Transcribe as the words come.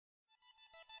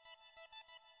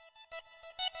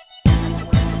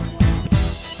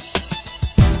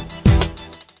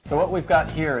So what we've got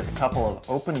here is a couple of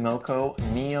Openmoko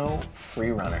Neo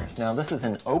Freerunners. Now this is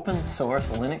an open source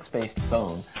Linux-based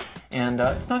phone, and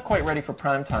it's not quite ready for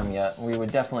prime time yet. We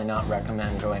would definitely not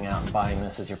recommend going out and buying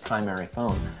this as your primary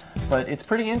phone. But it's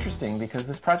pretty interesting because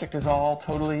this project is all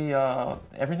totally,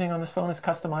 everything on this phone is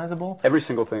customizable. Every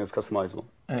single thing is customizable.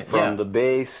 From the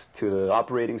base to the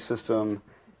operating system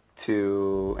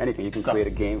to anything. You can create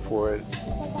a game for it.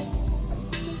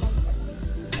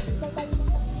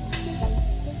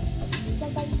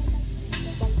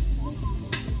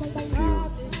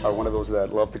 Are one of those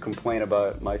that love to complain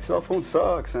about my cell phone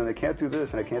sucks and I can't do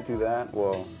this and I can't do that,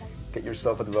 well, get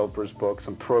yourself a developer's book,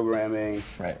 some programming,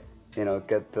 right? You know,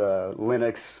 get the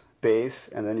Linux base,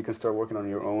 and then you can start working on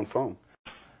your own phone.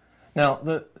 Now,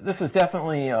 this is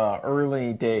definitely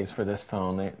early days for this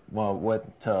phone.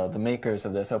 What the makers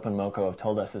of this Openmoko have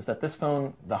told us is that this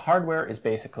phone, the hardware is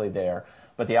basically there,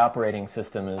 but the operating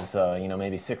system is, you know,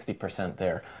 maybe 60%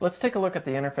 there. Let's take a look at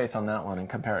the interface on that one and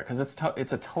compare it, because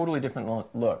it's a totally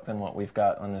different look than what we've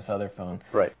got on this other phone.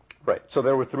 Right, right. So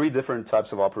there were 3 different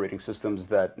types of operating systems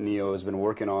that Neo has been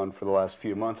working on for the last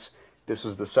few months. This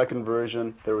was the second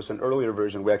version. There was an earlier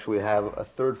version. We actually have a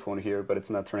third phone here, but it's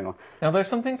not turning on. Now, there's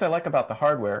some things I like about the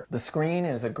hardware. The screen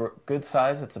is a good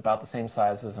size. It's about the same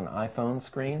size as an iPhone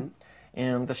screen. Mm-hmm.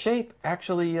 And the shape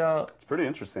actually... it's pretty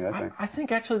interesting, I think. I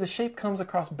think actually the shape comes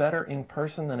across better in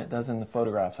person than it does in the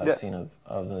photographs I've seen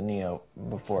of the Neo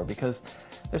before, because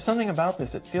there's something about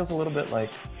this. It feels a little bit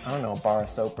like, I don't know, a bar of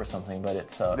soap or something, but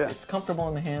it's comfortable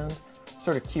in the hand,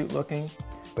 sort of cute looking.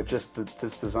 But just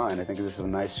this design, I think this is a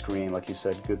nice screen, like you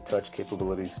said, good touch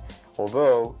capabilities,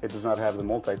 although it does not have the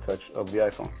multi-touch of the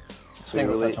iPhone. So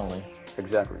Single touch only.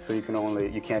 Exactly. So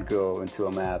you can't go into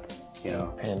a map, you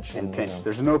know, pinch. And pinch. You know.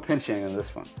 There's no pinching in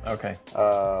this one. Okay.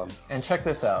 And check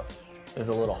this out. There's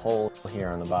a little hole here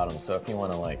on the bottom, so if you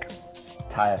want to like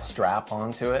tie a strap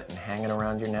onto it and hang it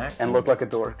around your neck. And look like a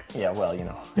dork. Yeah, well, you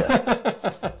know.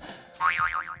 Yeah.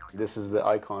 This is the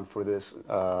icon for this,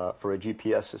 for a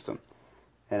GPS system.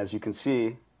 And as you can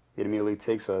see, it immediately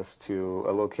takes us to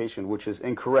a location which is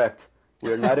incorrect.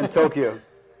 We are not in Tokyo.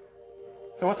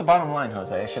 So what's the bottom line,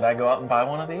 Jose? Should I go out and buy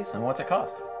one of these? And what's it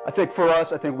cost? I think for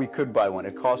us, I think we could buy one.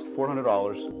 It costs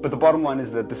 $400. But the bottom line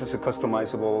is that this is a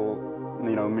customizable,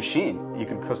 you know, machine. You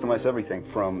can customize everything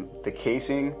from the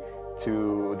casing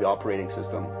to the operating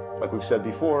system. Like we've said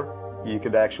before, you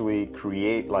could actually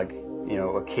create like, you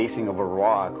know, a casing of a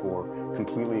rock or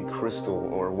completely crystal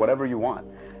or whatever you want.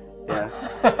 Yeah.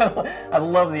 I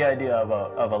love the idea of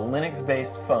a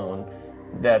Linux-based phone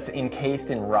that's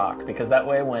encased in rock, because that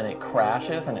way when it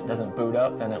crashes and it doesn't boot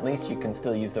up, then at least you can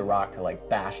still use the rock to like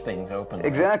bash things open.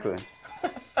 Exactly.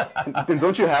 And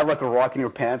don't you have like a rock in your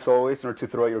pants always in order to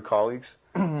throw at your colleagues?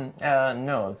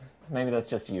 No. Maybe that's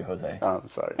just you, Jose. Oh, I'm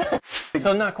sorry.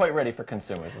 So not quite ready for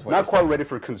consumers is what Not quite ready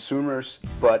for consumers,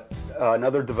 but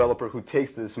another developer who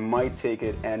takes this might take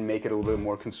it and make it a little bit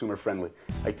more consumer friendly.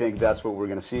 I think that's what we're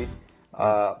going to see.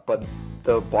 But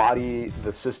the body,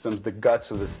 the systems, the guts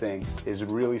of this thing is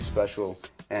really special,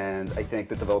 and I think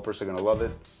the developers are going to love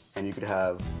it, and you could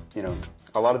have, you know,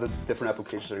 a lot of the different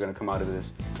applications are going to come out of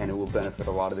this, and it will benefit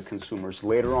a lot of the consumers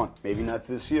later on. Maybe not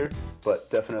this year, but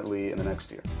definitely in the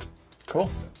next year. Cool.